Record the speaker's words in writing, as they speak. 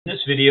In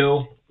this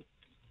video,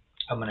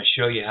 I'm going to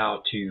show you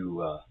how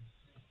to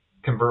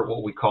convert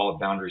what we call a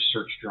boundary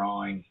search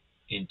drawing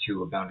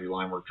into a boundary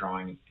line work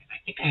drawing. And I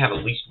think I have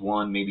at least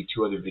one, maybe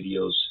two other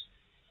videos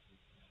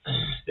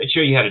that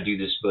show you how to do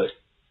this, but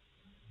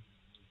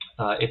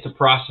it's a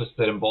process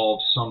that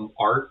involves some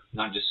art,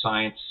 not just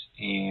science.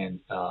 And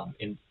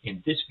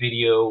in this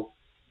video,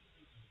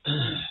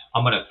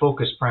 I'm going to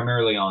focus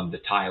primarily on the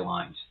tie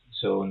lines.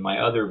 So in my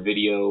other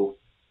video,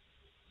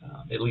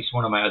 at least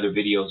one of my other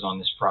videos on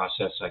this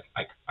process,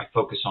 I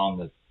focus on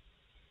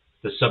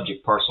the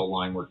subject parcel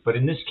line work. But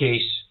in this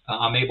case,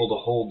 I'm able to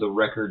hold the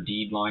record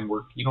deed line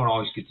work. You don't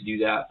always get to do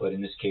that, but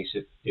in this case,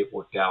 it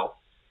worked out.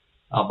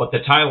 But the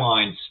tie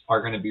lines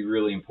are going to be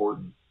really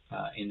important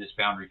in this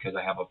boundary because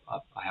I have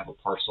a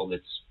parcel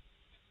that's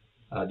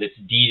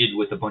deeded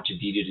with a bunch of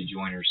deeded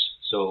adjoiners.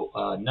 So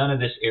none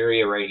of this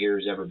area right here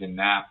has ever been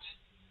mapped.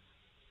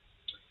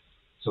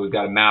 So we've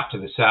got a map to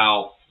the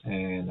south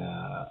and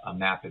a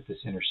map at this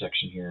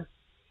intersection here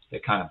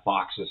that kind of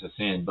boxes us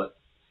in. But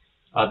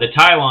the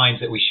tie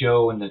lines that we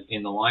show in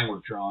the line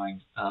work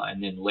drawing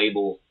and then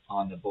label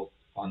on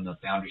the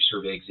boundary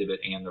survey exhibit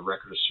and the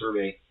record of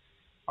survey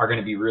are going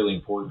to be really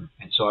important.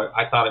 And so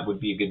I thought it would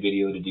be a good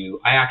video to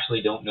do. I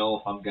actually don't know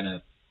if I'm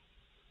gonna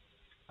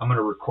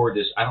record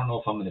this. I don't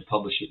know if I'm gonna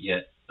publish it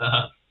yet.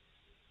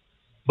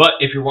 But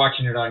if you're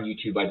watching it on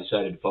YouTube, I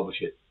decided to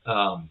publish it.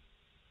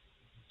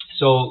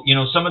 So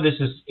some of this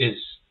is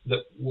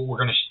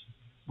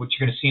what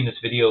you're gonna see in this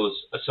video is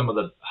some of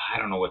the, I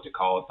don't know what to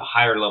call it, the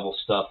higher level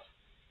stuff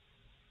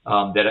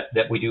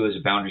that we do as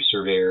a boundary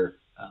surveyor,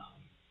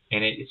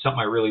 and it's something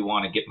I really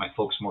want to get my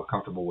folks more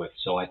comfortable with.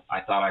 So I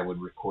thought I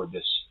would record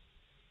this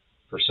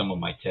for some of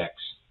my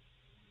techs.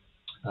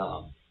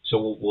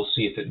 So we'll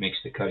see if it makes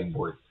the cutting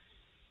board.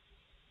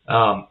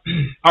 All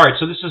right,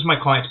 so this is my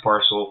client's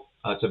parcel.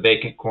 It's a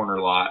vacant corner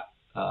lot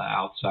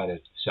outside of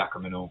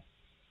Sacramento,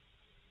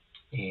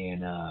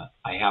 and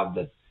I have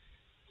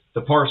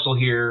the parcel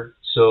here.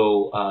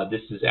 So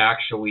this is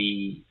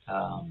actually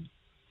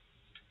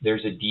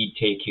there's a deed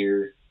take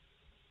here.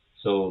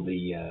 So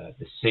the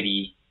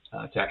city,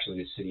 it's actually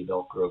the city of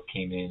Elk Grove,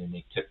 came in and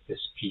they took this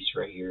piece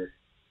right here,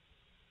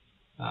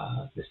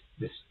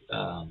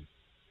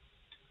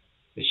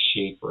 this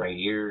shape right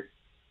here.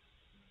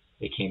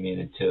 They came in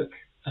and took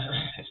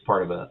as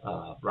part of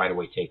a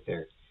right-of-way take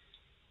there.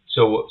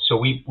 So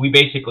we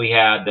basically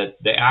had that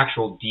the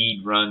actual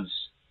deed runs.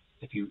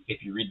 If you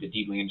read the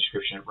deed land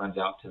description, it runs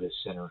out to the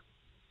center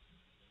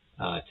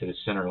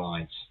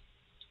lines.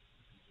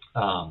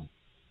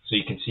 So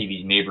you can see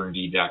these neighboring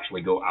deeds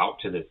actually go out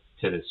to the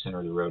center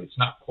of the road. It's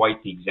not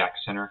quite the exact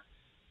center.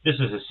 This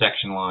is a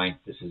section line.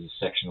 This is a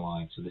section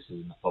line. So this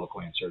is in the public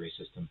land survey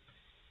system.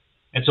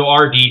 And so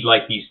our deed,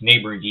 like these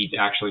neighboring deeds,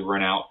 actually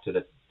run out to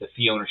the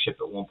fee ownership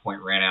at one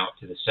point ran out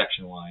to the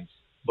section lines.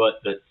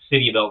 But the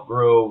city of Elk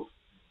Grove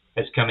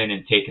has come in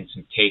and taken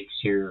some takes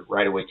here,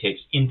 right-of-way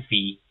takes in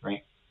fee,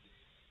 right?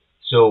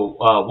 So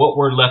what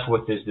we're left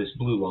with is this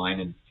blue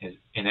line,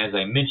 and as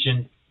I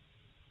mentioned,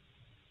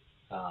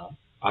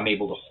 I'm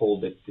able to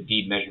hold the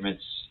deed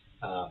measurements.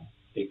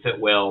 They fit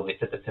well. They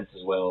fit the fence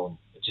as well.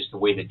 It's just the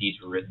way the deeds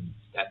were written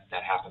that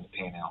happened to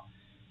pan out.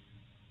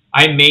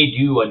 I may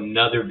do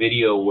another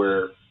video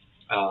where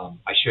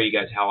I show you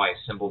guys how I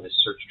assemble this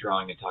search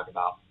drawing and talk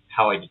about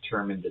how I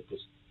determined that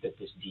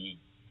this deed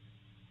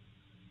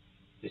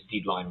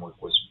line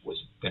work was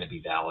going to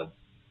be valid.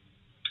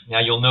 Now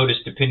you'll notice,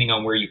 depending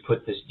on where you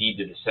put this deed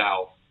to the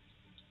south,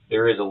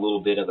 there is a little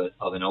bit of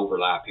an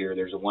overlap here.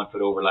 There's a 1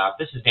 foot overlap.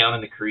 This is down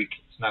in the creek.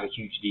 It's not a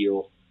huge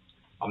deal.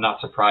 I'm not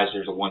surprised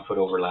there's a 1 foot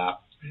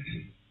overlap.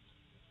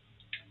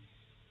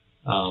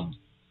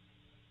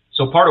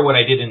 So part of what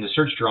I did in the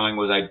search drawing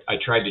was I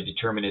tried to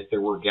determine if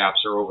there were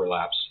gaps or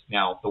overlaps.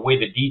 Now, the way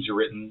the deeds are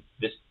written,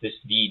 this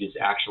deed is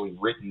actually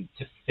written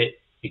to fit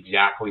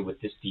exactly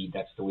with this deed.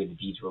 That's the way the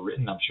deeds were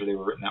written. I'm sure they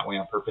were written that way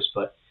on purpose,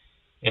 but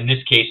in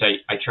this case,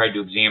 I tried to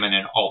examine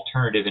an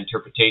alternative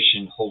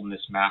interpretation holding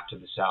this map to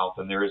the south,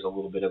 and there is a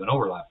little bit of an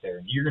overlap there.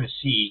 And you're going to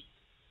see,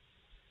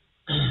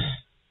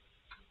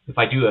 if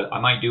I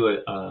might do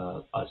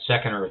a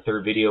second or a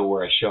third video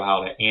where I show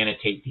how to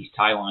annotate these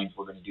tie lines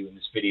we're going to do in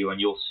this video, and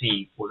you'll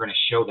see we're going to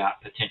show that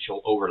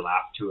potential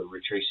overlap to a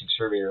retracing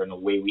surveyor in the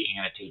way we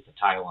annotate the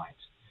tie lines.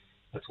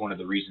 That's one of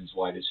the reasons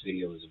why this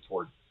video is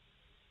important.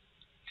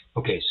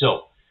 Okay,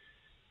 so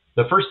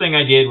the first thing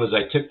I did was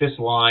I took this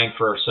line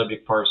for our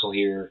subject parcel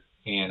here,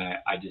 and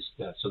I just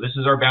so this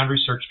is our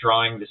boundary search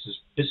drawing. This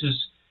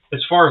is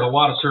as far as a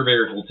lot of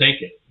surveyors will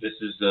take it. This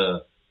is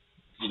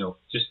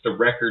just the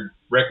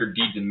record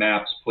deeds and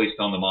maps placed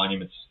on the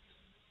monuments.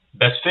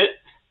 Best fit.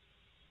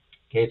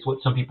 Okay, it's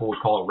what some people would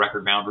call a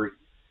record boundary.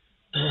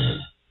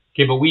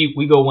 Okay, but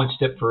we go one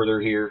step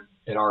further here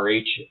at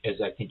RH,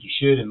 as I think you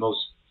should in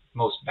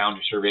most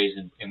boundary surveys,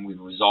 and we've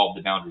resolved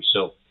the boundary.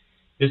 So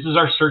this is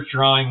our search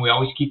drawing. We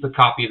always keep a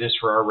copy of this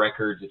for our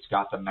records. It's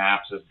got the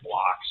maps as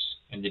blocks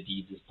and the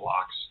deeds as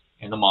blocks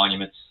and the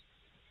monuments.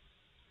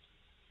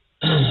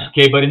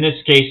 Okay, but in this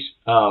case,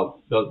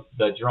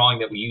 the drawing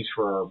that we use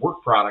for our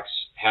work products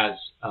has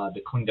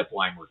the cleaned up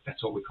line work.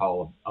 That's what we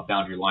call a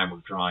boundary line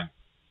work drawing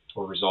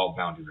or resolved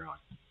boundary drawing.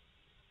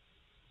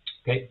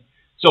 Okay,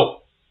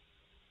 so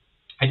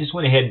I just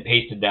went ahead and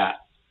pasted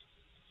that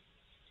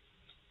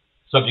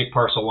subject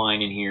parcel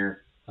line in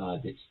here.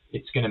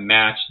 It's going to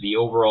match the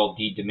overall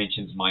deed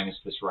dimensions minus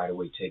this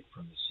right-of-way take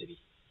from the city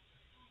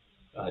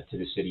to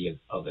the city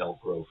of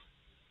Elk Grove.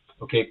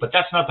 Okay, but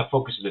that's not the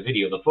focus of the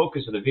video. The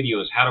focus of the video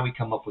is how do we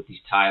come up with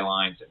these tie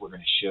lines that we're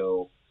going to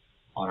show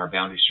on our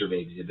boundary survey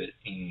exhibit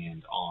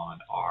and on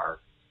our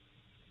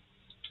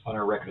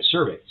record of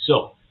survey.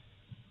 So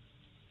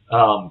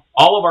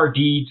all of our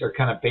deeds are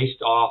kind of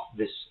based off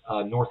this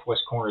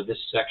northwest corner of this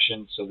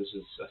section. So this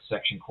is a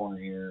section corner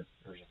here.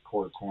 There's a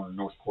quarter corner,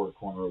 north quarter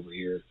corner over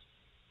here.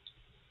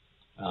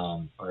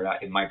 Or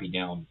it might be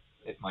down.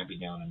 It might be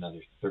down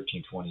another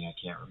 1320. I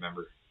can't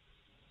remember.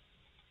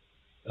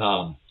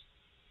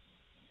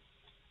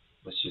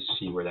 Let's just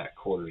see where that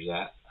quarter's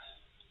at.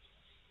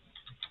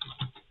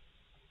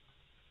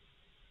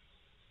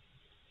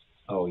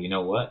 Oh, you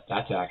know what?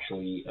 That's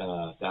actually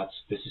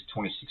this is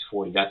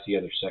 2640. That's the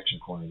other section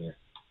corner there.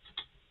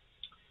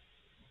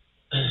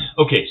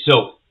 Okay,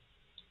 so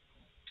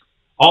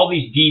all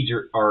these deeds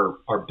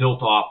are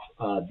built off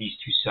these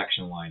two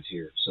section lines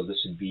here. So this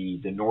would be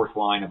the north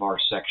line of our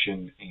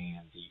section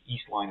and the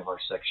east line of our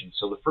section.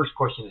 So the first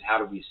question is, how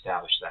do we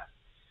establish that?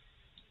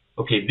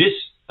 Okay, this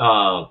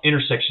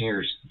intersection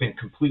here has been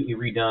completely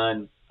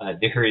redone.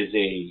 There is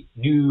a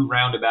new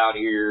roundabout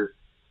here.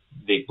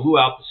 They blew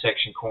out the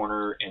section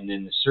corner, and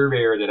then the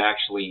surveyor that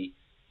actually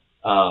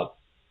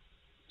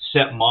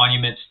set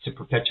monuments to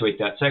perpetuate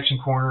that section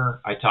corner,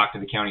 I talked to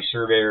the county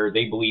surveyor.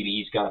 They believe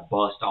he's got a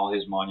bust. All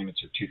his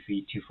monuments are 2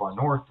 feet too far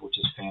north, which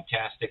is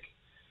fantastic.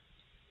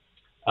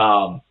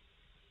 So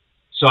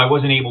I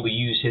wasn't able to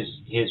use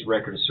his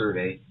record of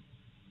survey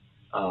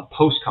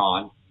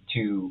post-con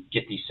to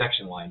get these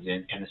section lines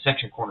in, and the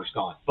section corner's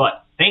gone.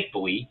 But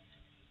thankfully,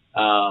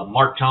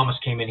 Mark Thomas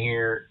came in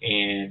here,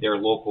 and they're a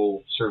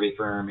local survey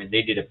firm, and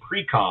they did a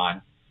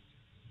pre-con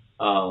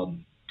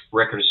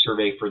record of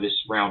survey for this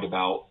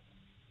roundabout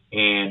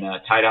and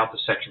tied out the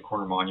section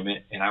corner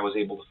monument, and I was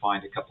able to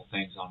find a couple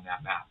things on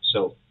that map.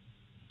 So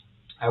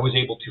I was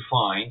able to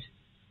find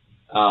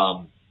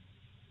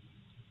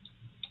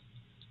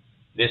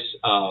this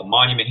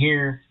monument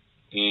here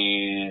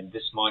and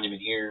this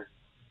monument here,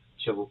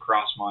 Civil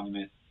Cross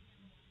Monument.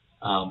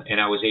 And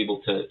I was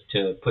able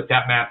to put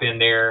that map in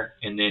there.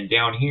 And then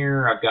down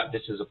here, I've got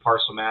this as a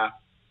parcel map.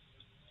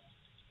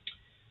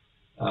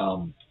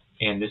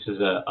 And this is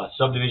a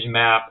subdivision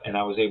map. And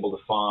I was able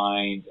to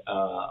find,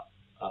 I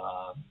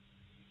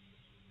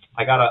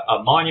got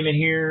a monument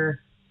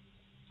here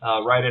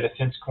right at a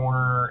fence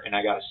corner. And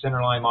I got a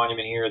centerline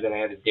monument here that I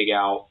had to dig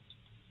out.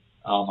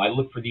 I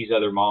looked for these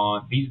other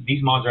mons.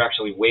 These mons are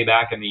actually way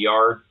back in the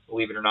yard,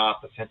 believe it or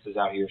not. The fence is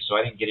out here, so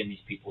I didn't get in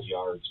these people's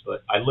yards.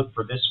 But I looked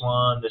for this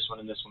one, and this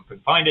one.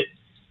 Couldn't find it.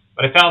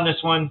 But I found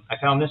this one.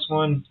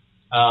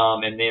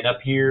 And then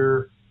up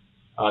here,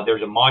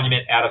 there's a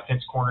monument at a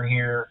fence corner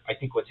here. I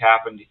think what's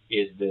happened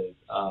is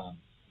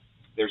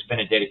there's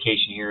been a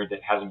dedication here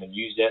that hasn't been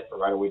used yet, a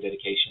right-of-way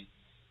dedication.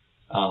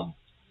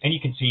 And you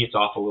can see it's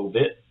off a little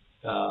bit.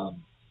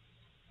 In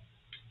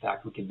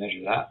fact, we can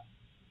measure that.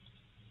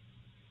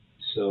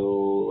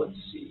 So let's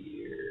see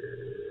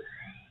here.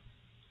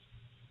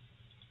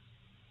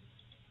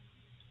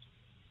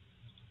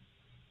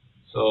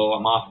 So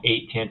I'm off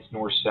 8/10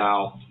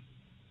 north-south,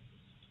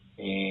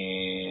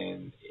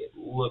 and it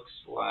looks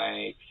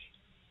like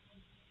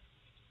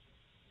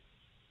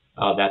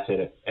that's at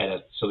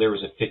a so there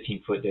was a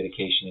 15-foot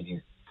dedication in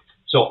here.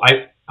 So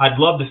I'd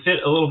love to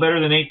fit a little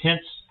better than 8/10.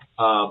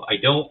 I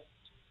don't,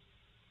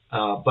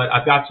 but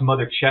I've got some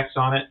other checks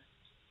on it.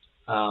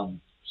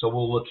 So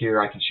we'll look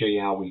here. I can show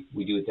you how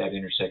we do at that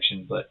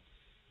intersection. But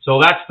so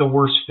that's the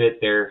worst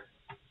fit there.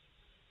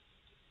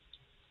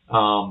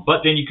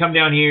 But then you come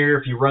down here.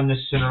 If you run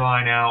this center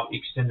line out,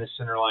 extend this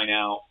center line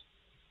out.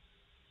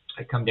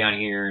 I come down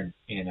here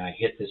and I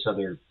hit this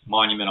other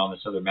monument on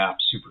this other map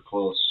super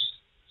close.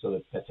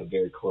 So that's a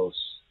very close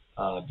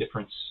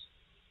difference.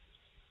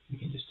 You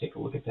can just take a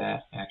look at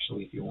that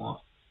actually if you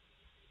want.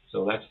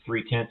 So that's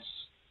 3/10.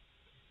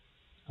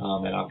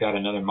 And I've got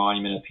another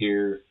monument up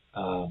here.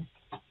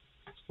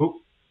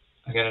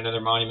 I got another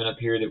monument up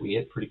here that we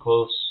hit pretty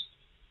close.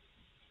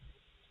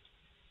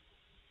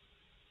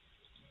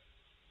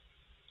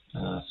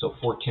 So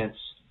 4/10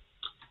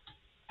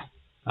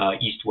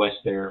 east-west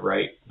there,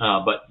 right?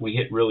 But we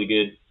hit really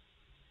good.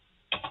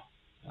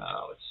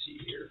 Let's see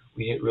here.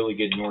 We hit really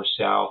good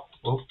north-south.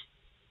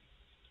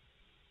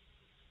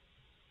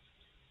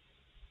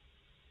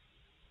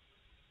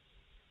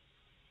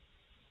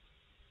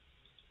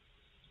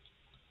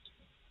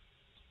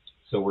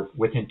 So we're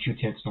within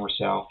 2/10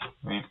 north-south,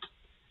 right?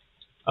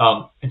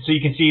 And so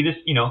you can see this,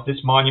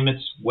 this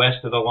monument's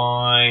west of the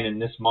line,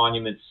 and this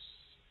monument's,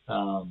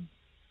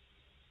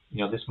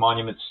 this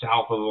monument's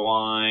south of the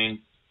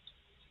line.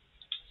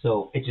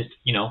 So it just,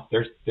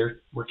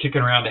 we're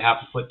kicking around a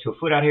half a foot to a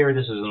foot out here.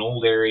 This is an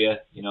old area.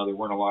 There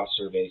weren't a lot of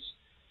surveys.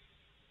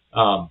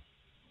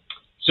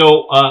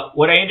 So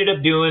what I ended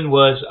up doing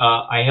was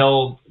I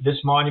held this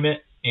monument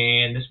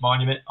and this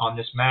monument on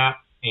this map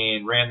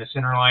and ran the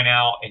center line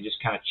out and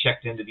just kind of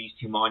checked into these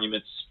two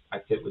monuments. I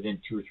fit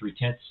within 2 or 3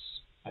 tenths.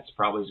 That's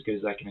probably as good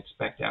as I can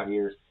expect out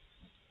here.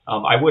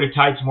 I would have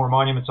tied some more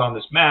monuments on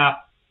this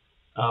map,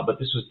 but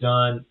this was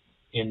done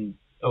in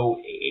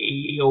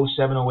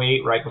 07,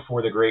 08, right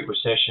before the Great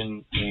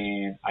Recession,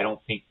 and I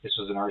don't think this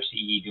was an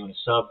RCE doing a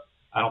sub.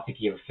 I don't think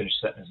he ever finished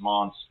setting his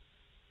mons.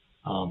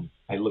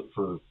 I looked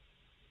for,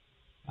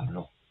 I don't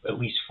know, at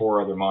least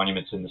 4 other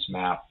monuments in this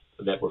map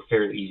that were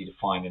fairly easy to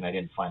find, and I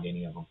didn't find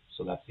any of them,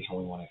 so that's the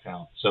only one I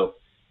found. So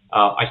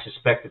I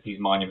suspect that these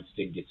monuments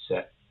did get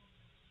set,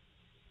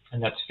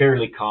 and that's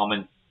fairly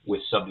common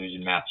with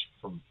subdivision maps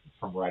from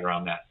right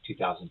around that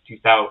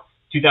 2007,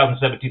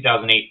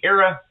 2008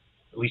 era,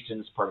 at least in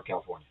this part of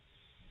California.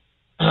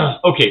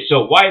 Okay,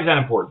 so why is that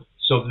important?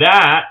 So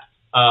that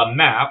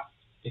map,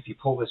 if you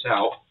pull this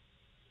out,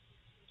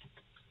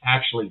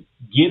 actually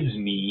gives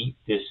me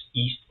this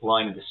east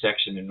line of the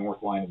section and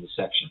north line of the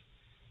section.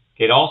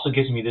 Okay, it also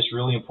gives me this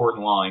really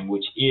important line,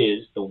 which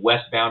is the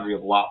west boundary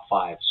of Lot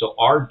 5. So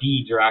our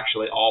deeds are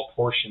actually all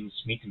portions,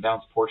 meets and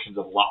bounds portions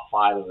of Lot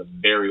 5 of a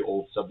very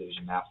old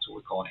subdivision map. It's what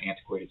we call an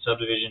antiquated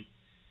subdivision.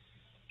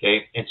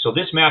 Okay, and so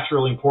this map's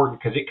really important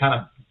because it kind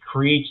of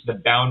creates the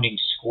bounding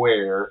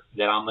square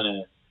that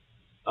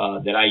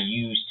that I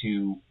use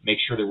to make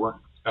sure there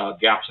weren't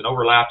gaps and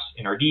overlaps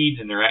in our deeds,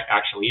 and there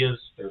actually is.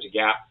 There's a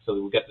gap, so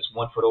we've got this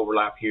 1 foot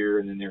overlap here,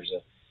 and then there's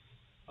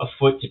a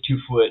foot to 2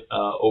 foot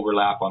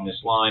overlap on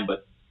this line,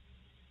 but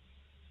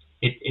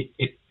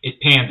it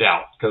pans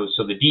out.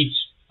 So the deeds,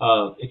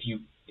 if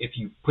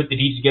you put the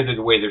deeds together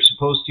the way they're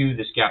supposed to,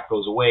 this gap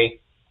goes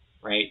away,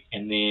 right?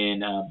 And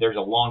then there's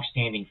a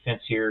long-standing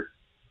fence here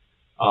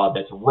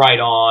that's right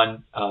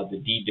on the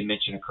deed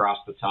dimension across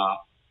the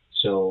top.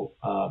 So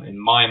in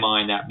my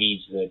mind, that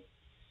means that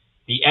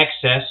the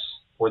excess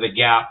or the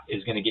gap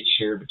is going to get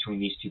shared between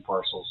these two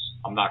parcels.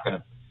 I'm not going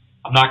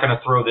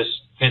to throw this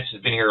fence.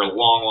 Has been here a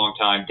long, long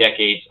time,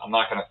 decades. I'm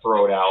not going to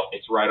throw it out.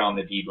 It's right on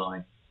the deed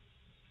line.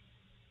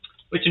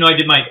 But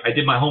I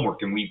did my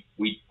homework, and we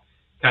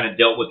kind of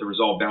dealt with the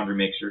resolved boundary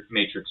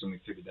matrix, and we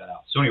figured that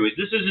out. So anyways,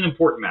 this is an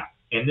important map,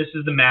 and this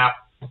is the map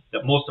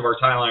that most of our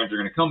tie lines are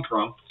going to come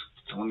from.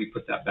 And let me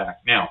put that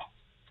back now.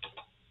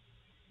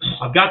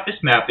 I've got this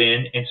map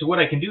in, and so what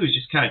I can do is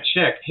just kind of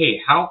check,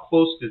 hey, how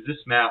close does this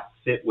map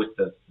fit with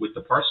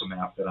the parcel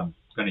map that I'm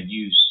going to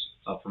use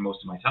for most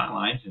of my tie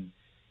lines? And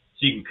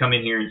so you can come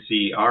in here and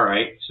see, all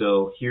right,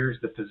 so here's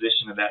the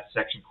position of that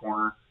section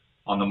corner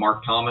on the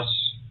Mark Thomas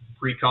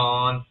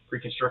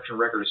pre-construction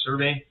record of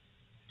survey.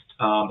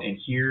 And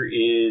here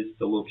is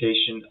the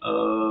location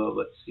of,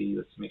 let's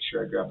make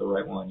sure I grab the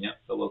right one. Yep,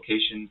 the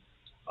location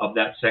of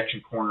that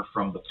section corner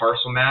from the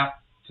parcel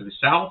map to the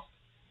south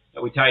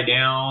that we tie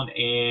down,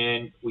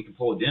 and we can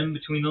pull a dim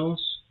between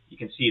those. You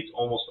can see it's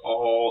almost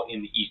all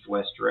in the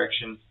east-west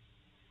direction.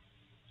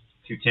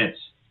 2 tenths.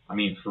 I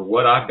mean, for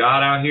what I've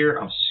got out here,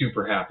 I'm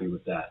super happy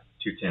with that,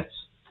 2 tenths.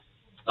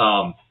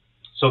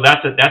 So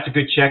that's a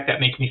good check.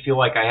 That makes me feel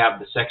like I have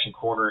the section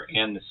corner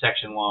and the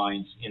section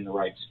lines in the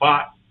right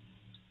spot.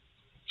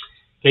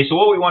 Okay, so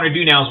what we want to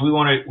do now is we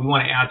want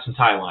to add some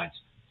tie lines.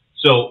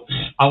 So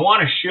I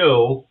want to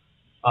show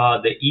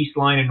the east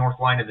line and north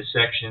line of the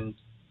section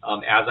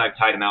as I've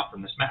tied them out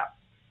from this map.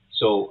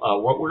 So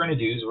what we're going to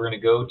do is we're going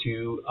to go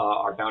to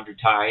our boundary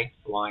tie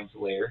lines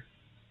layer,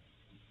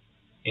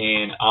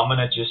 and I'm going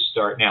to just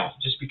start now.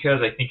 Just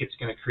because I think it's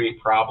going to create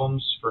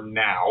problems for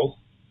now,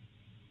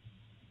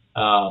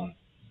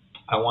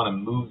 I want to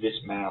move this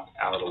map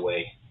out of the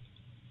way.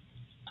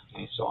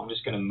 Okay, so I'm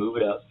just going to move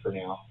it up for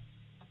now.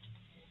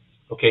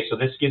 Okay, so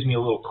this gives me a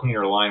little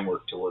cleaner line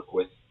work to work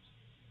with.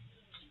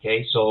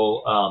 Okay,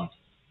 so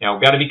now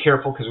we've got to be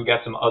careful because we've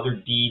got some other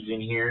deeds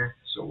in here.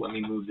 So let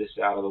me move this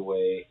out of the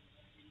way.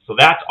 So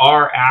that's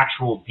our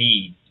actual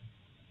deed,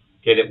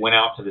 okay, that went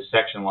out to the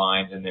section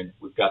lines, and then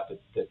we've got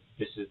this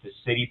is the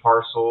city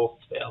parcel,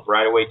 the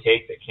right-of-way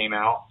take that came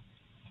out.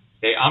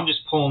 Okay, I'm just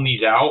pulling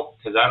these out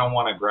because I don't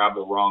want to grab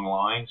the wrong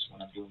lines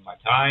when I'm doing my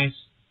ties.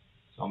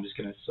 So I'm just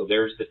gonna. So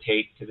there's the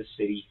take to the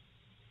city.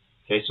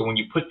 Okay, so when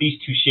you put these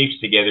two shapes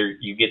together,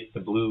 you get the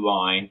blue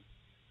line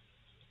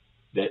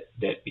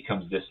that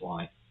becomes this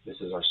line. This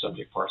is our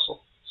subject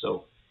parcel.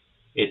 So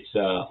it's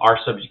our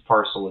subject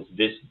parcel is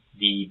this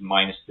deed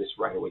minus this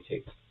right-of-way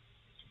take.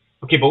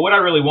 Okay, but what I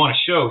really want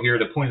to show here,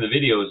 the point of the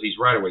video, is these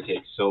right-of-way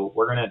takes. So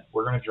we're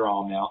gonna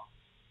draw them now.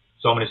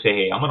 So I'm going to say,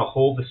 hey, I'm going to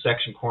hold the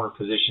section corner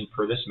position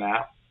per this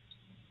map.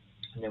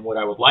 And then what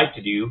I would like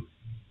to do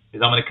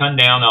is I'm going to come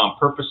down. Now I'm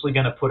purposely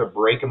going to put a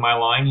break in my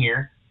line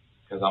here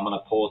because I'm going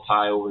to pull a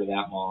tie over to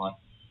that mon.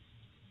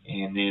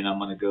 And then I'm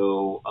going to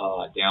go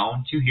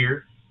down to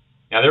here.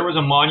 Now there was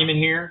a monument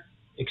here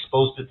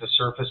exposed at the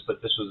surface,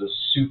 but this was a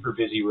super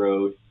busy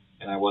road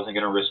and I wasn't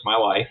going to risk my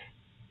life.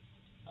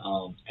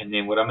 And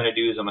then what I'm going to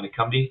do is I'm going to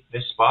come to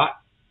this spot.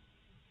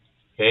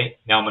 Okay,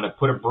 now I'm going to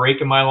put a break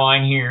in my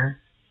line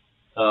here.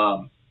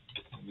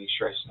 Make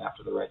sure I snap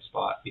to the right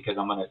spot because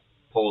I'm going to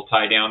pull a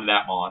tie down to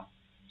that mon.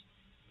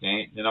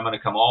 Okay, then I'm going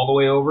to come all the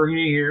way over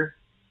here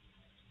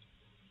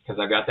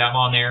because I've got that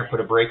mon there, put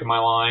a break in my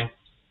line,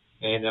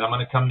 and then I'm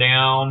going to come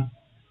down,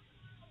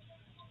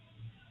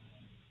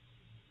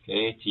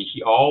 okay,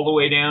 to all the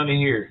way down to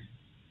here.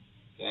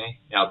 Okay,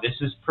 now this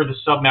is for the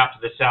sub map to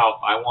the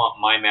south. I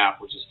want my map,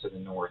 which is to the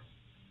north.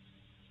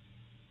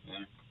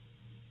 Okay.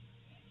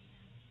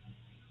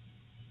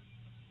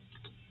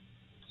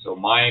 So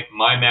my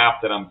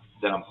map that I'm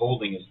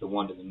holding is the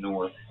one to the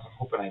north. I'm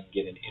hoping I can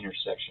get an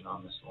intersection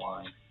on this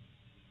line.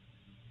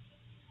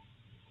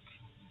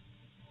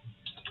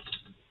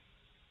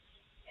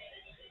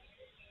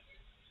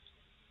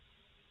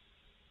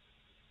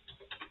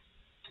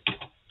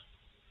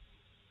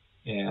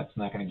 Yeah, it's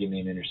not going to give me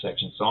an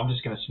intersection. So I'm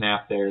just going to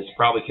snap there. It's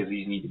probably because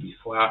these need to be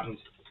flattened.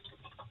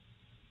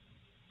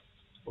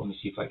 Let me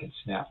see if I can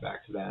snap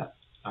back to that.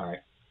 All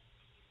right.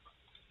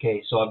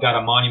 Okay, so I've got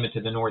a monument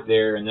to the north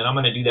there, and then I'm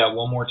going to do that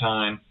one more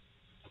time.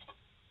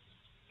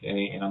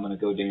 Okay, and I'm going to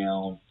go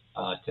down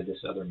to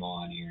this other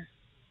mon here.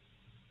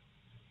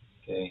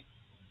 Okay.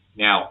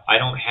 Now, I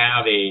don't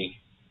have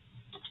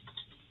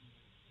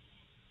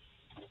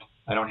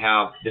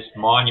this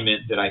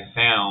monument that I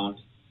found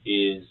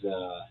is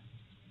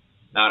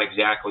not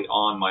exactly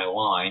on my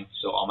line,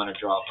 so I'm going to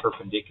draw a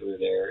perpendicular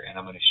there, and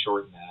I'm going to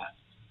shorten that.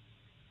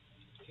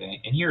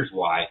 Okay, and here's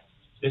why.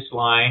 This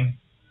line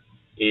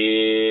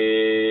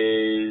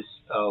is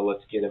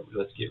let's get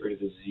rid of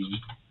the Z.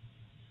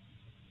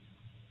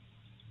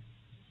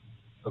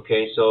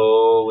 Okay,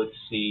 so let's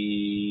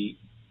see.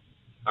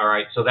 All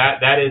right, so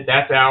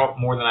that's out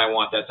more than I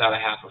want. That's out a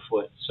half a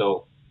foot.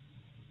 So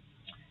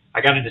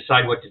I got to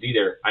decide what to do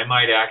there. I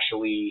might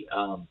actually,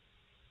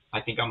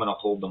 I think I'm going to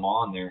hold them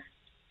on there.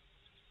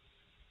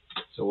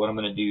 So what I'm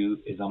going to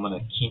do is I'm going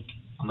to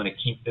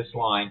kink this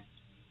line.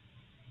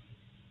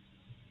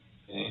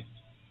 Okay,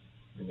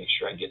 let me make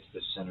sure I get to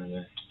the center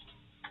there.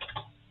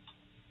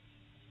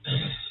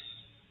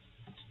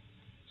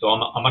 So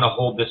I'm going to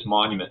hold this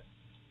monument.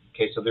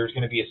 Okay, so there's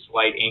going to be a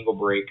slight angle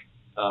break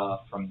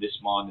from this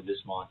mon to this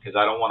mon because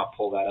I don't want to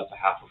pull that up a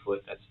half a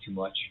foot. That's too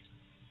much.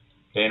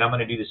 Okay, and I'm going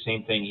to do the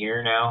same thing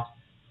here now.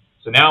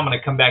 So now I'm going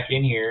to come back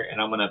in here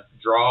and I'm going to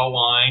draw a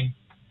line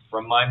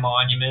from my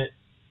monument.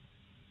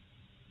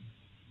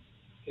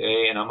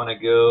 Okay, and I'm going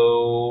to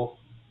go,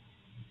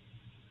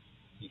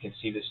 you can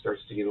see this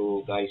starts to get a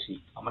little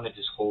dicey. I'm going to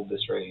just hold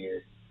this right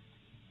here.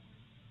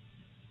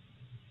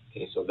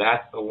 Okay, so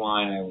that's the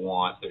line I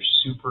want. They're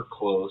super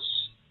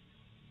close.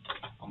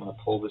 I'm going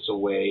to pull this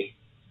away.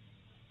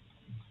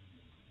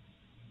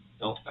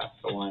 Nope, that's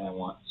the line I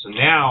want. So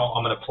now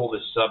I'm going to pull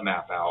this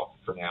submap out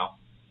for now.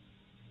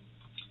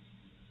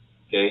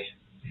 Okay.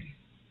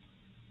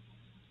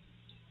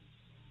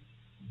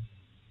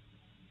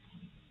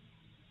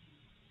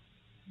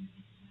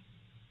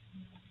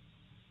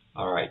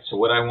 All right, so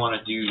what I want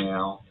to do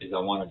now is I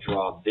want to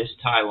draw this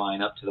tie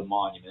line up to the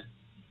monument,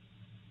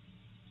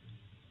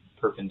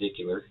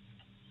 perpendicular.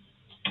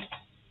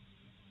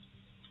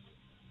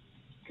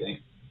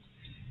 Okay.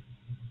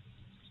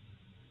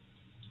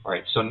 All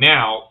right, so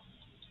now,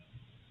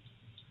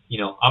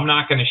 I'm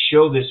not going to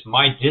show this.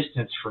 My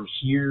distance from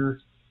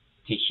here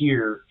to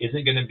here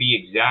isn't going to be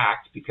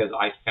exact because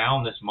I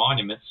found this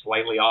monument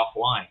slightly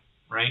offline,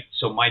 right?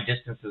 So my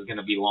distance is going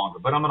to be longer,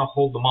 but I'm going to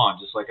hold them on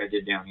just like I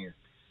did down here.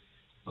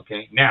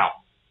 Okay, now,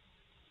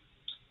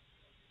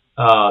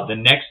 the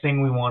next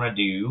thing we want to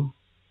do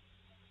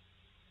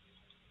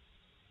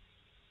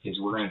is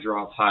we're going to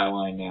draw a tie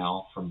line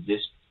now from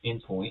this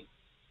endpoint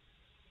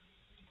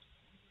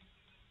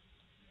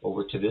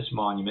over to this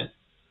monument,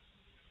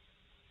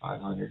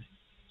 500.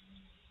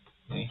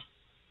 Okay,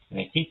 and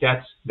I think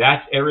that's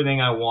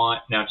everything I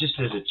want. Now, just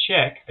as a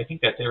check, I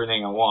think that's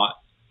everything I want.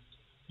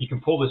 You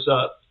can pull this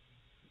up,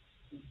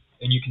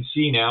 and you can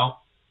see now.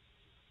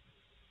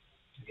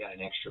 I've got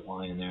an extra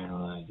line in there. I don't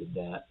know how I did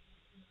that.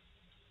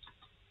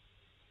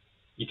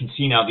 You can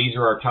see now these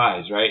are our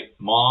ties, right?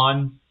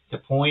 Mon to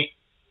point,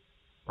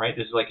 right?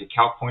 This is like a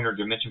calc point or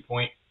dimension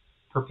point,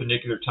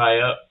 perpendicular tie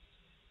up.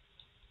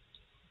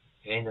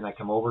 Okay, and then I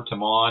come over to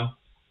mon.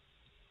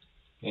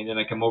 Okay, and then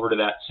I come over to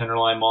that center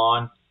line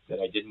mon that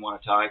I didn't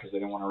want to tie because I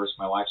didn't want to risk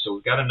my life. So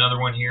we've got another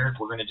one here.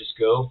 We're going to just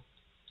go.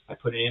 I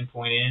put an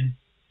endpoint in.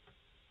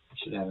 I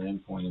should have an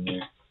endpoint in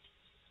there.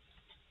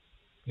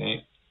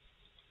 Okay.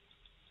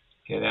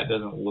 Okay, that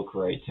doesn't look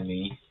right to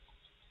me.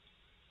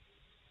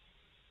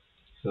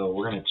 So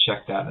we're going to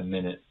check that in a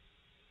minute.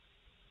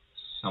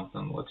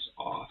 Something looks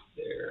off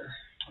there.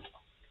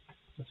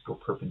 Let's go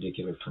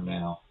perpendicular for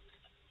now.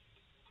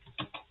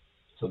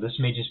 So this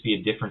may just be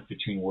a difference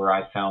between where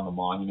I found the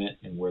monument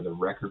and where the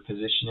record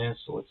position is.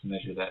 So let's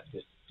measure that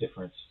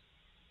difference.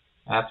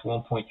 That's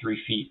 1.3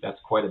 feet.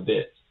 That's quite a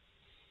bit.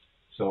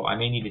 So I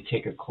may need to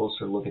take a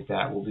closer look at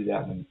that. We'll do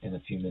that in a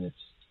few minutes.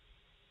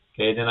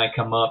 Okay, then I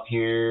come up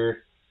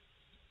here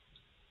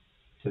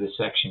to the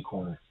section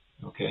corner.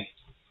 Okay.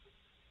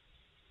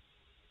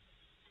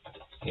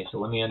 Okay, so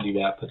let me undo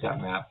that, put that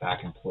map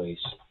back in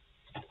place.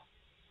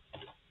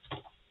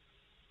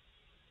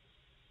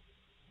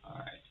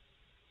 Alright.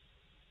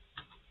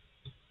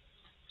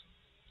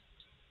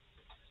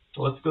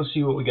 So let's go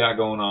see what we got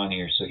going on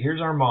here. So here's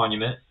our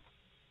monument.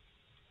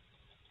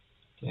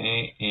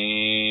 Okay,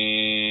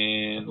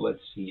 and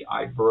let's see,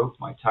 I broke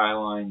my tie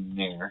line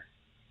there.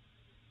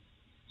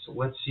 So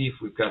let's see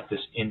if we've got this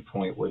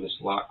endpoint where this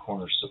lot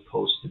corner is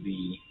supposed to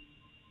be.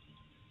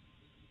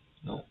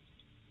 Nope.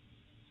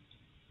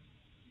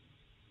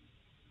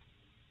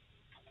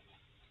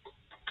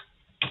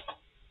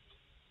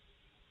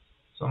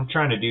 So what I'm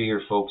trying to do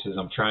here, folks, is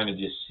I'm trying to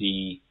just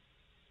see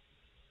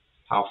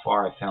how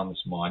far I found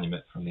this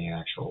monument from the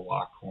actual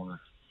lot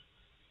corner.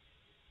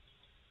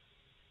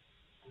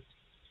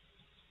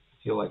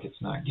 I feel like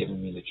it's not giving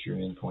me the true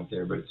endpoint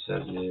there, but it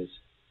says it is.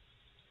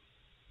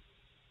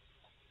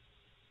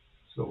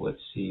 So let's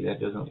see, that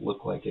doesn't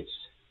look like it's...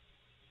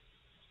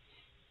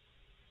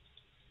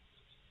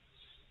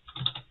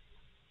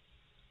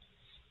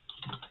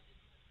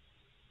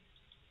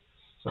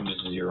 So I'm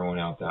just zeroing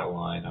out that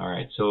line. All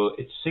right, so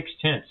it's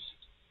 6/10.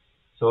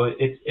 So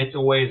it's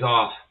a ways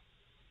off,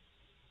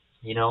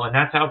 you know, and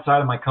that's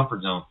outside of my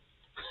comfort zone,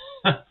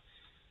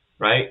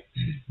 right?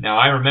 Now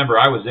I remember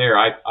I was there.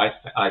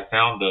 I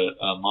found the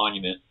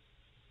monument.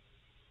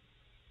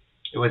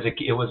 It was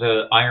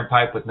a iron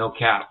pipe with no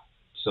cap.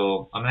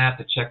 So I'm gonna have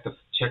to check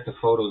the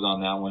photos on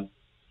that one.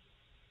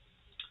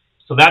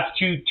 So that's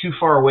too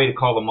far away to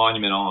call the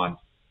monument on.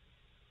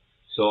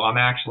 So I'm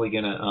actually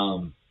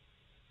gonna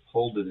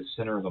hold to the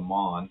center of the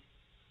mon.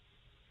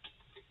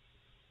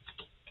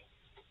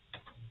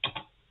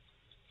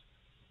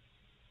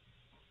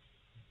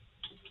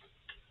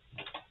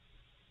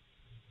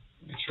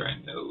 Let me try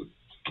and node.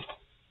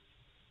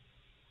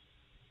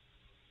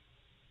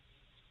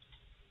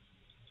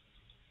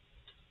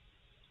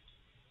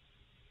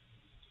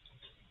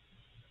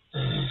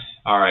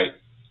 All right.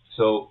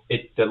 So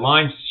the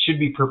lines should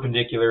be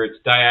perpendicular. It's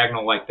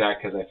diagonal like that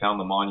because I found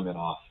the monument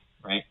off,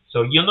 right?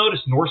 So you'll notice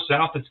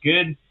north-south it's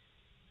good,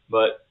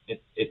 but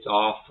it's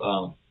off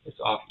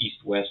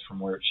east-west from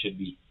where it should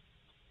be.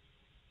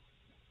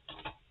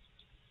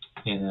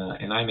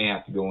 And I may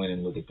have to go in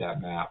and look at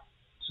that map.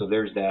 So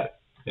there's that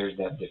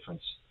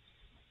difference.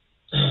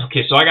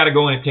 Okay, so I got to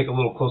go in and take a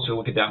little closer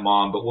look at that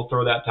mon, but we'll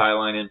throw that tie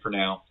line in for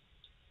now.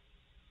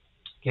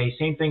 Okay,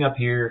 same thing up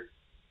here.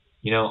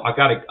 You know, I've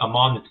got a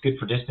mon that's good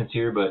for distance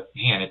here, but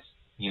man, it's,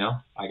 you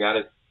know, I got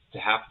it to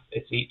half,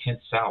 it's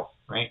 8/10 south,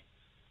 right?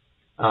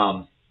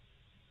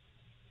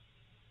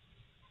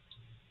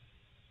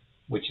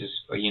 Which is,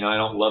 you know, I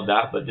don't love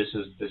that, but this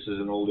is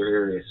an older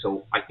area.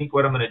 So I think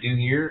what I'm going to do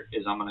here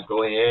is I'm going to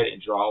go ahead and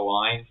draw a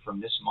line from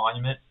this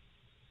monument.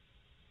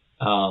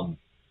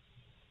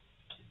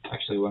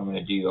 Actually, what I'm going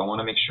to do, I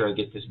want to make sure I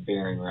get this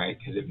bearing right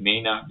because it may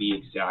not be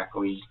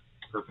exactly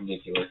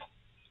perpendicular.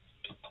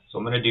 So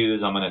what I'm going to do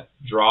is I'm going to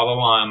draw the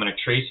line, I'm going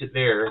to trace it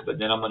there, but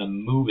then I'm going to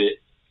move it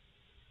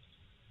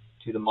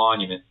to the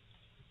monument.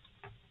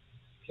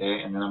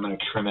 Okay, and then I'm going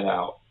to trim it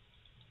out.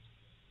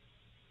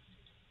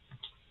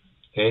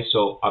 Okay,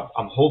 so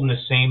I'm holding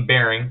the same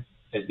bearing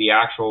as the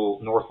actual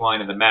north line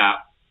of the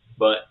map,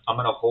 but I'm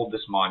going to hold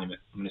this monument.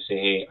 I'm going to say,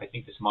 hey, I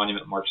think this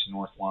monument marks the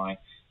north line.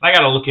 I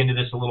got to look into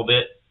this a little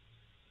bit.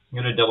 I'm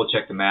going to double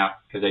check the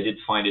map because I did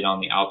find it on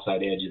the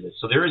outside edge of this.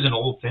 So there is an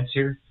old fence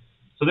here.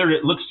 So there,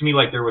 it looks to me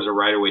like there was a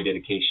right-of-way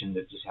dedication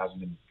that just hasn't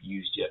been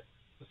used yet,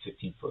 a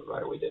 15-foot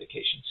right-of-way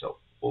dedication. So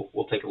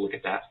we'll take a look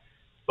at that.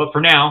 But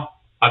for now,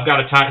 I've got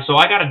to tie. So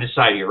I got to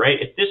decide here, right?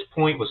 If this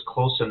point was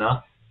close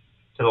enough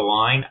to the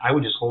line, I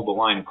would just hold the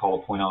line and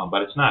call a point on,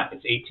 but it's not.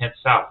 It's 8/10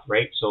 south,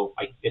 right? So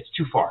it's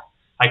too far.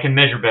 I can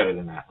measure better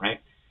than that, right?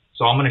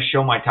 So I'm going to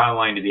show my tie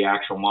line to the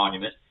actual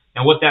monument.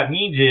 Now what that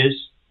means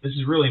is, this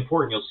is really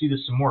important. You'll see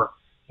this some more.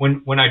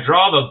 When I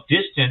draw the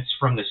distance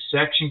from the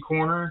section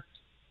corner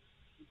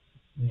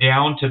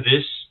down to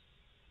this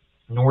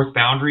north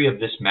boundary of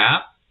this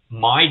map,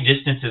 my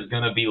distance is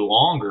going to be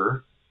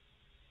longer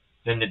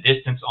than the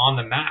distance on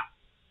the map,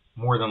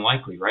 more than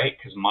likely, right?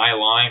 Because my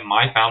line,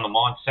 I found them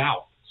on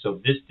south.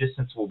 So this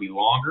distance will be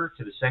longer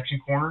to the section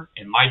corner,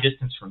 and my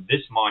distance from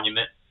this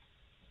monument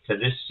to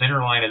this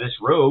center line of this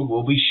road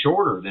will be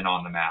shorter than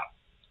on the map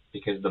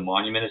because the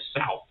monument is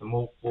south. And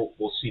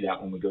we'll see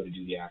that when we go to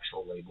do the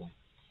actual labeling.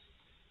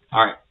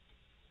 All right.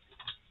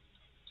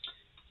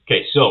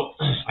 Okay, so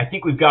I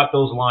think we've got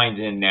those lines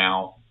in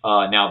now.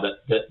 Now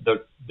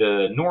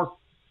the north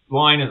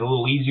line is a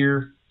little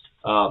easier.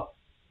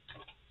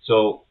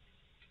 So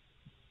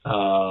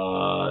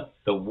the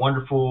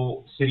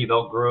wonderful city of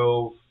Elk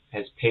Grove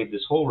has paved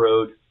this whole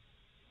road,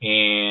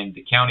 and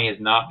the county has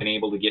not been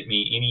able to get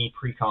me any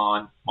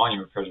pre-con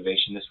monument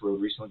preservation. This road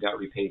recently got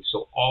repaved.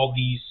 So all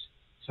these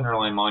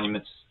centerline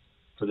monuments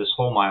for this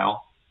whole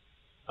mile,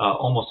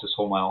 almost this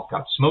whole mile,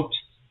 got smoked.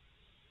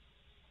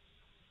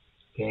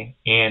 Okay,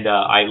 and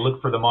I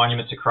looked for the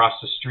monuments across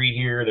the street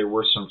here. There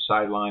were some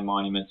sideline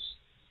monuments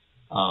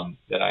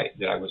that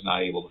I was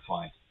not able to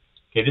find.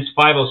 Okay, this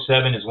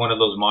 507 is one of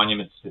those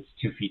monuments that's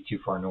 2 feet too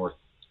far north.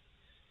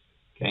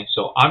 Okay,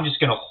 so I'm just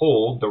going to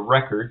hold the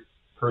record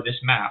per this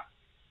map.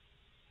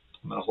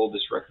 I'm going to hold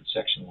this record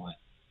section line.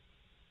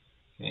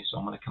 Okay, so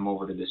I'm going to come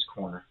over to this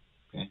corner.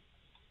 Okay,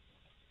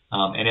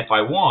 and if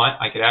I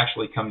want, I could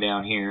actually come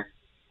down here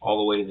all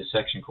the way to the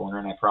section corner,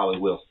 and I probably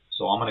will.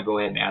 So I'm going to go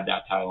ahead and add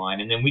that tie line,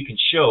 and then we can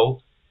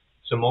show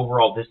some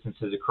overall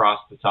distances across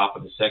the top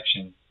of the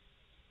section,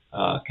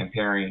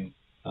 comparing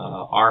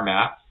our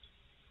map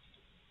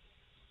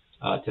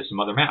to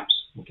some other maps.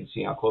 We can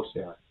see how close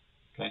they are.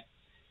 Okay,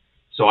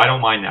 so I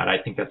don't mind that. I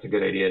think that's a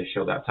good idea to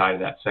show that tie to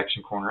that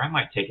section corner. I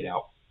might take it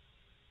out.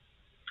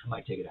 I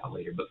might take it out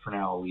later, but for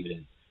now I'll leave it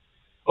in.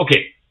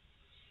 Okay,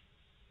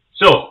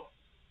 so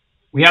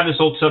we have this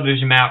old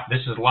subdivision map.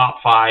 This is lot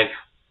 5,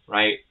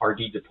 right? Our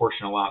deed to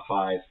portion of lot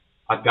 5.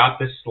 I've got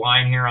this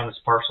line here on this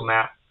parcel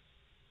map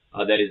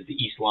that is the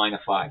east line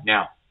of 5.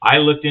 Now, I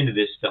looked into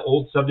this. The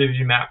old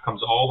subdivision map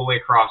comes all the way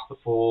across the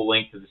full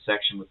length of the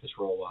section with this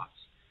row of lots.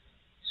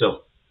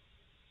 So,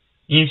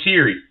 in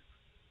theory,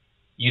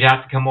 you'd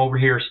have to come over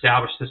here,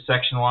 establish this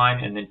section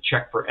line, and then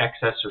check for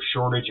excess or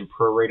shortage and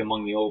prorate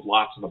among the old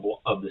lots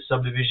of the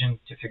subdivision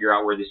to figure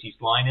out where this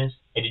east line is.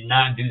 I did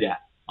not do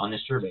that on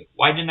this survey.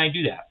 Why didn't I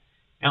do that?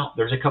 Now,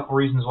 there's a couple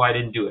reasons why I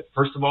didn't do it.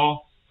 First of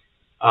all,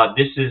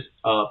 this is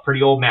a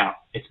pretty old map.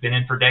 It's been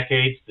in for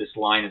decades. This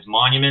line is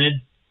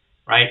monumented,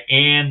 right?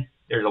 And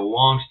there's a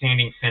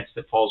long-standing fence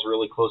that falls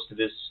really close to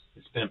this.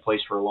 It's been in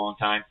place for a long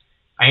time.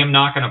 I am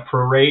not going to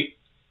prorate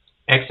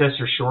excess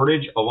or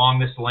shortage along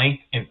this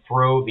length and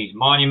throw these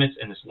monuments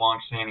and this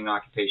long-standing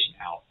occupation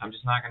out. I'm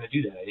just not going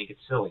to do that. I think it's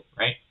silly,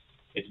 right?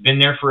 It's been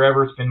there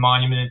forever. It's been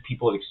monumented.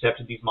 People have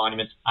accepted these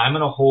monuments. I'm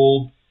going to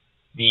hold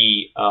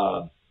the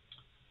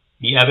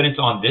evidence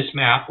on this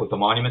map with the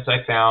monuments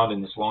I found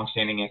and this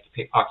long-standing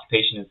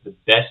occupation is the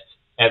best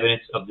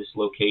evidence of this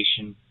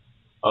location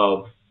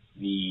of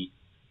the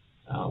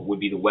would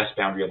be the west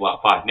boundary of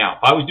lot 5. Now,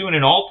 if I was doing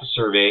an ALTA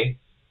survey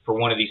for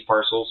one of these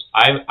parcels,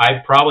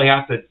 I'd probably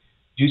have to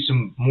do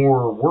some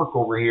more work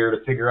over here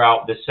to figure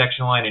out this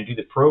section line and do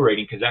the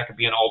prorating, because that could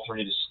be an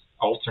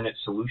alternate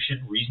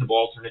solution, reasonable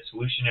alternate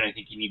solution, and I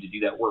think you need to do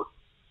that work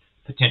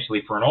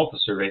potentially for an ALTA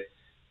survey.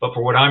 But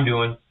for what I'm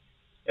doing,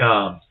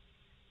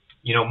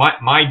 you know,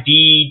 my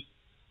deed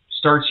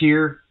starts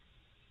here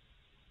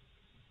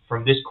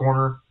from this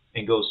corner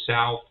and goes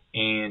south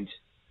and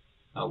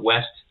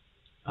west.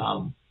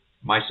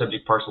 My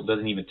subject parcel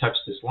doesn't even touch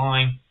this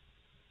line.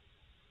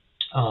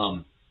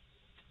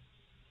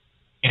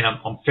 And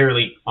I'm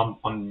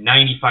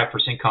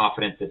 95%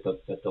 confident that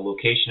the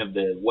location of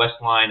the west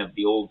line of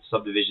the old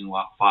subdivision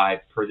lot 5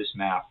 per this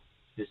map,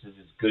 this is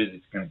as good as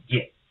it's going to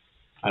get.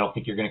 I don't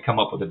think you're going to come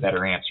up with a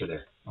better answer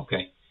there.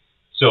 Okay.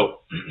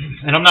 So,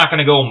 and I'm not going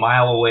to go a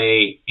mile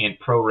away and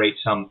prorate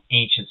some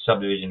ancient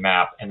subdivision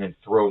map and then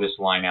throw this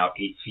line out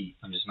 8 feet.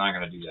 I'm just not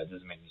going to do that. It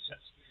doesn't make any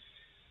sense.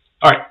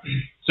 All right.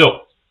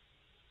 So,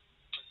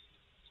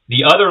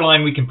 the other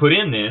line we can put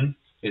in then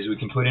is we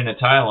can put in a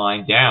tie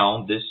line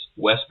down this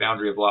west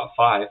boundary of lot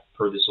 5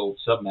 per this old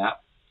sub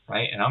map,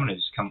 right? And I'm going to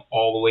just come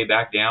all the way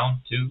back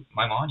down to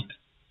my monument.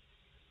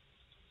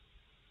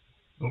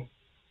 Oop.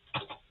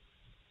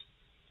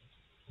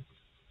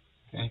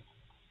 Okay.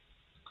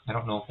 I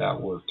don't know if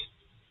that worked.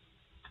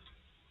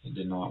 It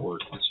did not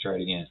work. Let's try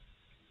it again.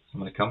 I'm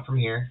going to come from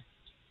here.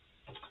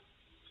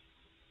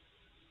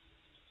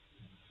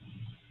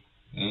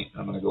 Okay.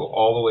 I'm going to go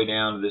all the way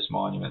down to this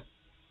monument.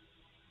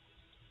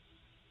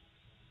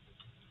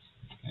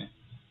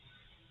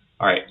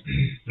 All right,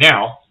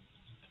 now,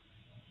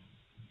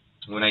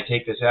 when I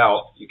take this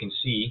out, you can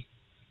see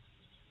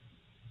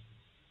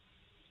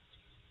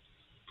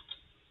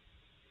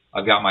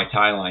I've got my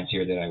tie lines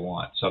here that I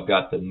want. So I've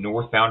got the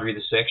north boundary of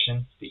the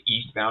section, the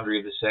east boundary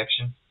of the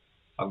section.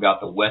 I've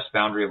got the west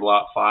boundary of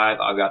lot 5.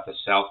 I've got the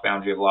south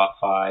boundary of lot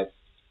 5.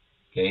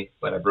 Okay,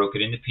 but I broke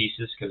it into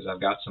pieces because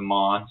I've got some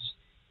mons,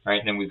 right?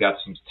 And then we've got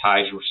some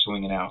ties we're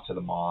swinging out to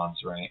the mons,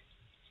 right?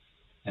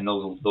 And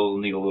those will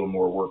need a little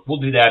more work. We'll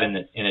do that in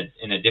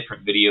a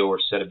different video or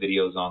set of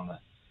videos on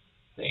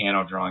the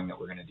anno drawing that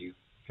we're going to do,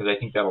 because I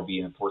think that'll be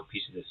an important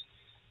piece of this.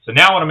 So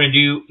now what I'm going to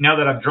do, now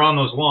that I've drawn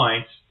those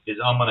lines, is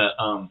I'm going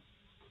to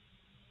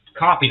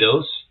copy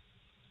those.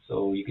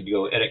 So you could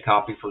go edit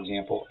copy, for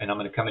example, and I'm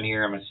going to come in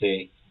here. I'm going to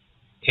say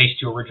paste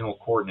to original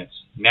coordinates.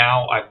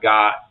 Now I've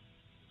got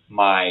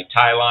my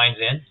tie lines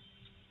in.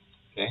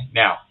 Okay.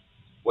 Now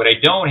what I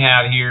don't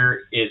have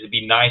here is it'd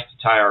be nice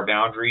to tie our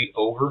boundary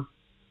over.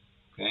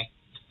 Okay,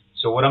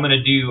 so what I'm going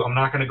to do, I'm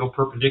not going to go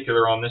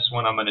perpendicular on this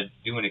one. I'm going to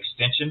do an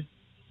extension.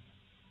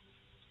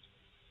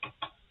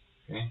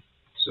 Okay,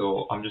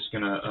 so I'm just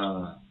going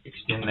to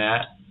extend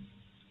that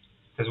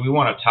because we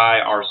want to tie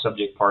our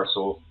subject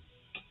parcel.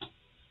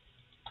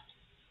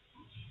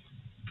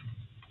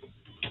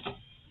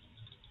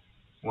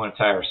 We want to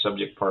tie our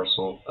subject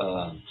parcel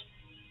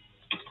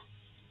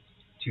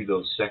to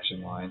those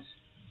section lines.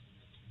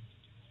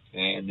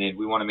 Okay, and then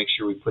we want to make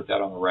sure we put that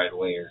on the right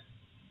layer.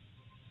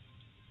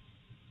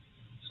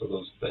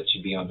 So that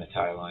should be on the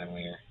tie line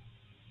layer.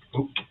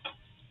 Oop.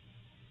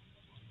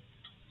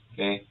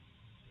 Okay.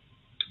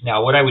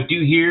 Now what I would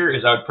do here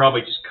is I would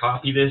probably just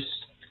copy this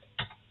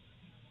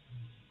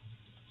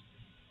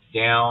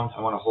down.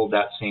 I want to hold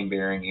that same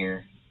bearing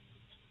here.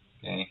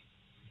 Okay,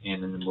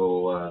 and then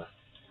we'll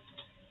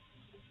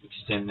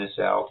extend this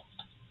out.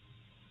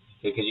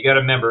 Okay, because you got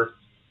to remember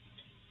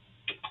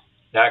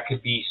that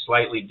could be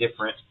slightly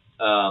different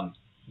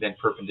than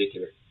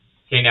perpendicular.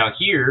 Okay, now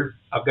here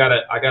I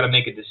got to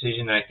make a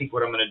decision, and I think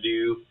what I'm going to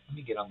do. Let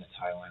me get on the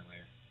tie line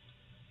layer.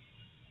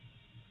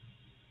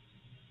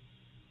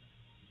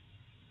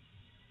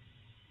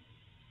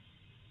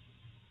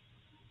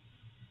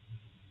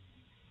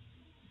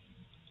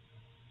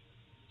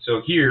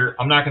 So here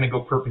I'm not going to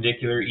go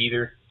perpendicular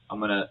either. I'm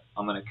gonna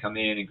come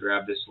in and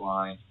grab this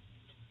line.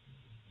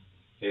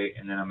 Okay,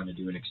 and then I'm going to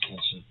do an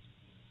extension.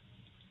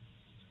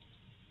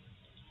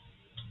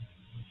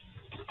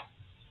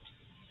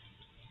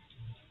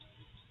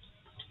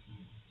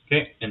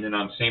 Okay, and then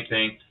on the same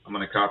thing, I'm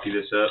going to copy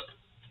this up.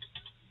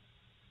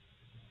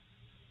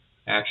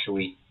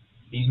 Actually,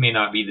 these may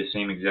not be the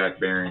same exact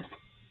bearing,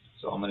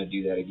 so I'm going to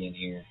do that again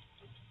here.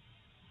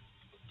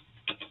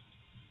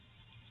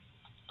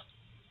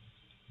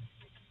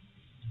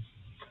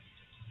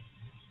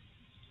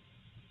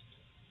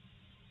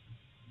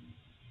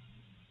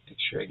 Make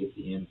sure I get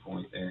the end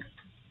point there.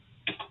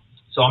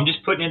 So I'm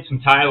just putting in some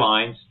tie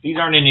lines. These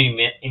aren't in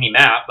any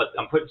map, but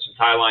I'm putting some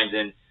tie lines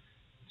in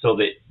so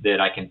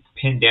that I can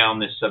pin down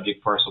this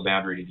subject parcel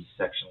boundary to these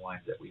section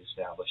lines that we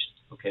established.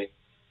 Okay.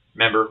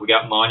 Remember, we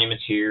got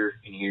monuments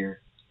here and here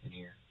and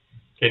here.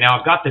 Okay, now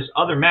I've got this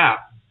other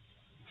map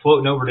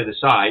floating over to the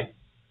side,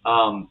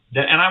 and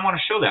I want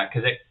to show that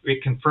because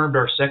it confirmed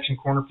our section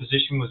corner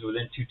position was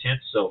within 2/10.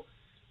 So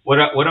what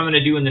I'm going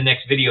to do in the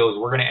next video is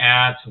we're going to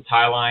add some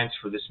tie lines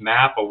for this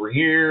map over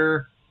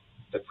here,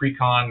 the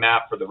pre-con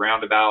map for the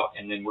roundabout,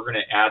 and then we're going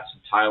to add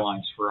some tie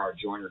lines for our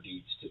joiner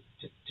deeds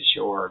to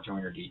show our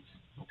joiner deeds.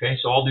 Okay,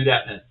 so I'll do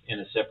that in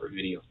a separate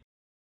video.